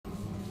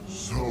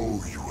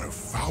have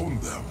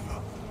found them.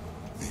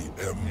 The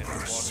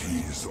Emperor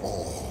sees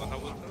all.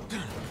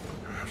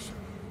 Yes.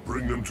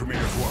 Bring them to me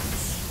at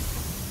once.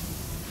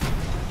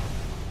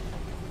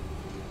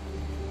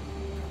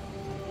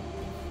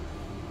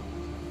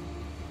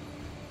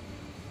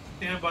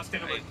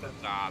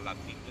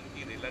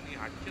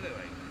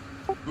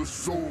 The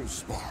soul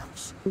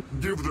sparks.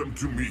 Give them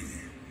to me.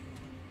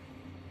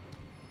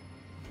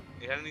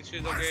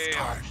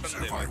 Lifetimes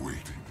have I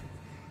waited.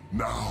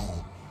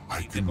 Now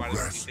I can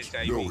rest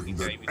knowing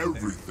that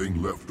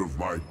everything left of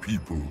my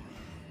people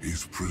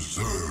is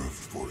preserved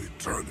for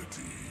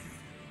eternity.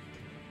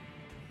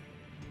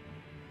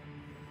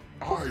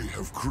 I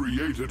have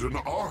created an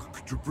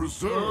ark to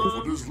preserve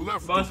what is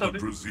left of the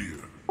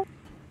Brazier.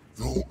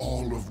 Though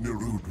all of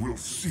Nirud will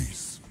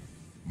cease,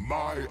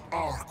 my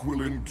ark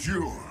will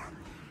endure,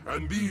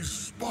 and these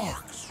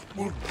sparks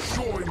will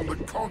join the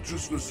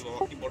consciousness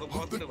of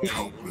the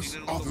countless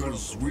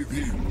others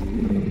within.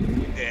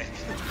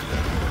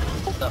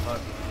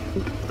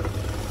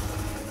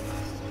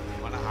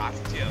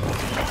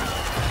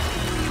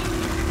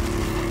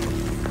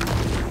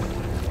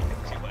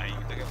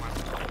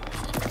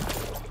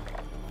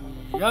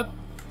 Yep.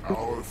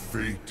 Our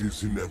fate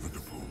is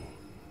inevitable.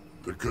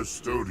 The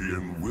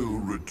custodian will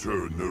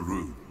return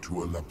Nirud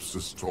to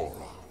Ellipsis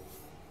Tora.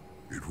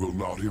 It will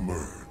not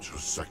emerge a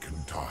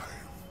second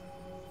time.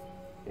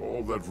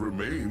 All that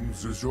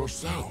remains is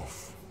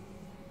yourself.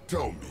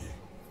 Tell me,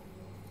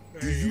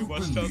 do you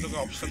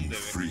believe in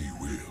free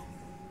will?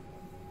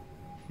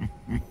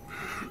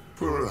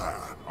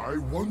 Perhaps I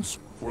once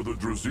for the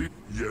Drazi,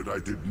 yet I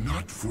did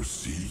not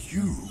foresee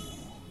you.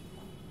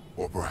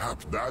 Or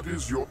perhaps that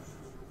is your...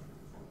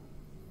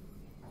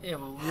 Yeah,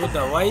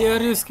 why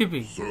are you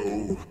skipping? So...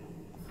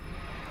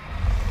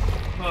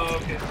 Oh,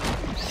 okay.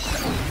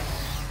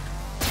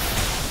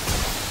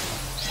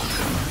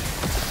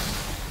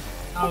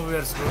 Now we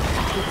are slow.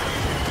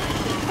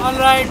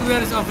 Alright, we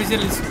are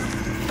officially slow.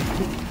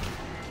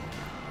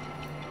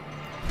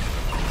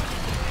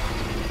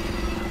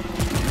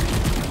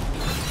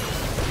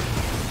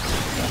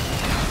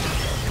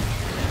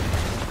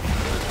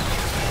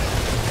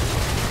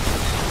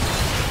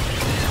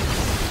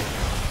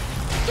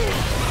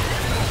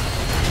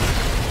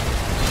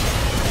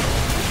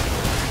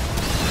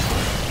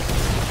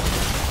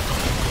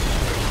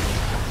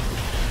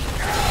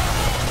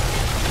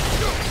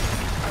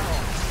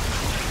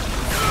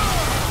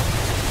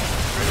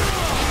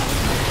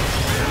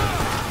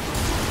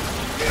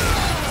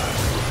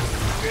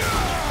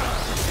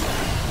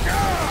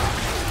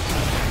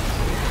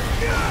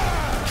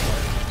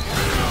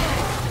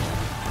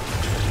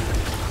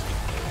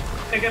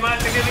 Take him out,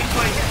 take him in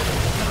point.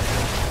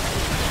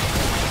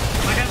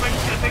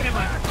 Take him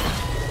out.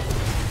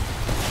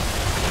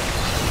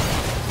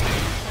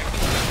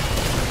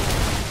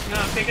 No,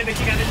 take it,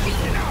 take it.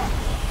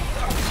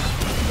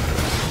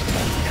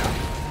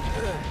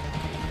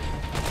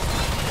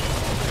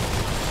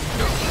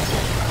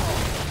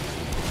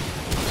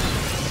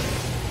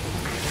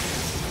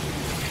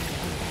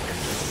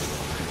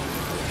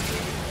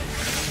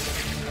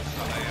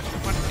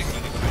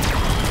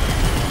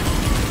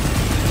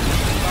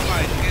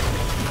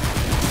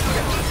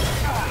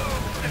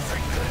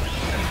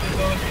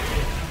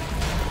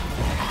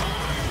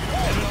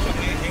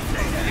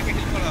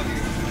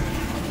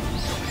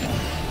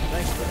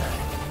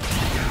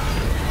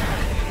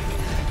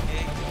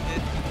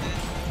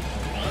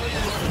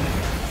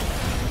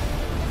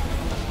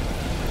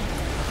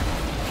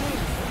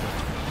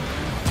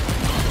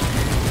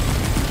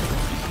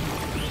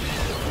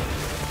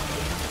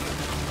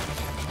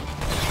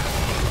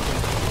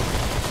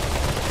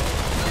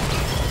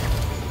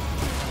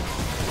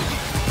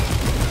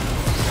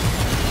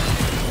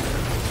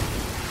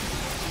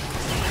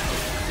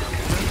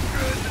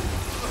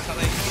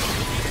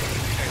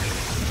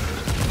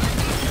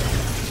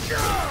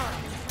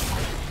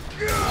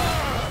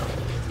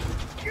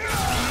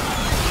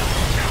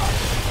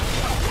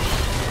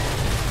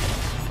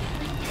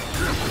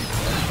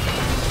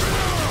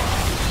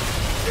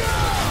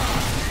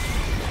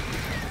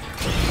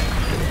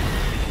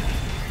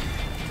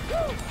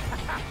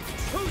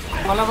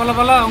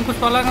 Pala, angkus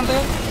pala nanti.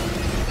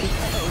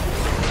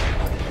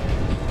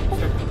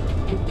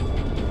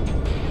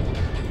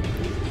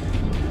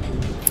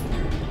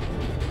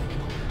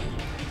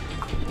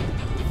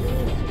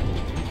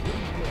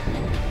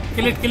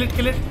 Kill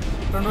it.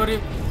 Don't worry.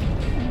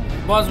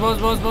 Boss.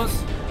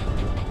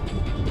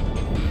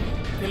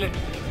 Kill it.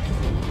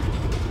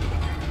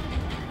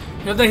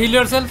 You have to heal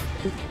yourself.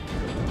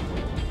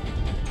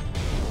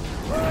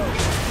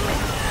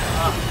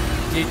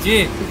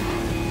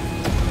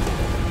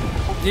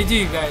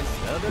 GG guys.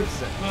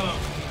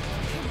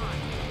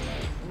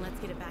 Let's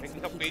get it back to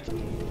the people.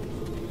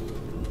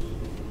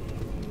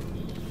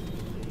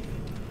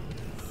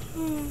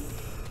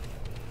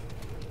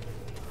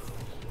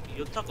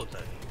 योद्धा होता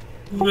है।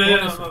 मैं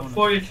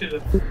 4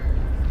 inches.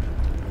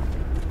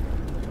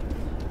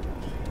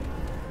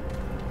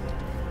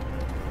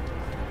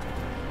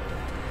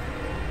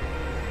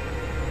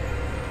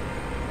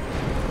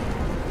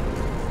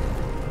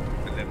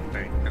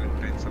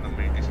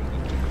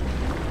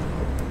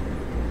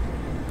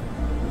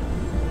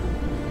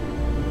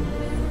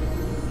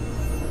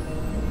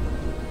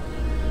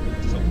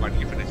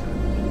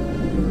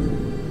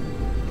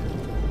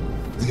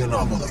 The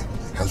anomaly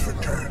has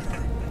returned.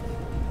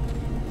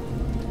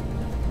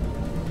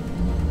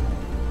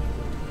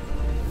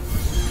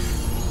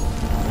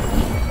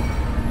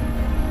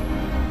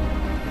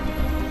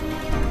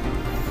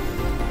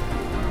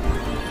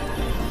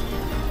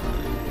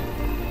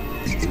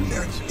 The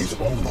index is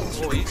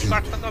almost Oh, this complete.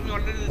 card I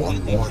already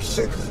One more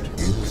segment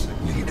is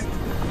needed.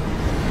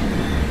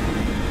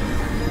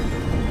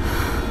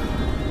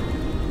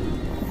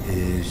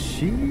 Is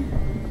she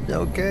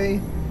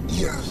okay?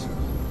 Yes.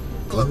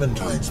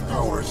 Clementine's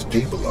power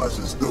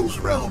stabilizes those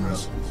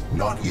realms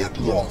not yet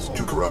lost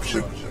to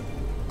corruption.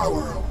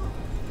 Our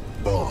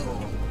bond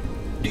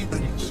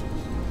deepens.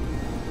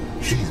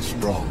 She is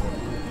strong.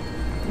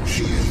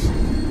 She is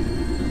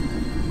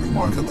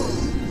remarkable.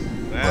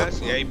 Yes,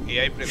 But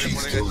AI she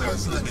still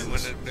has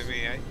limits. human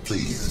AI.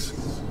 Please,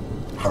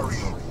 hurry.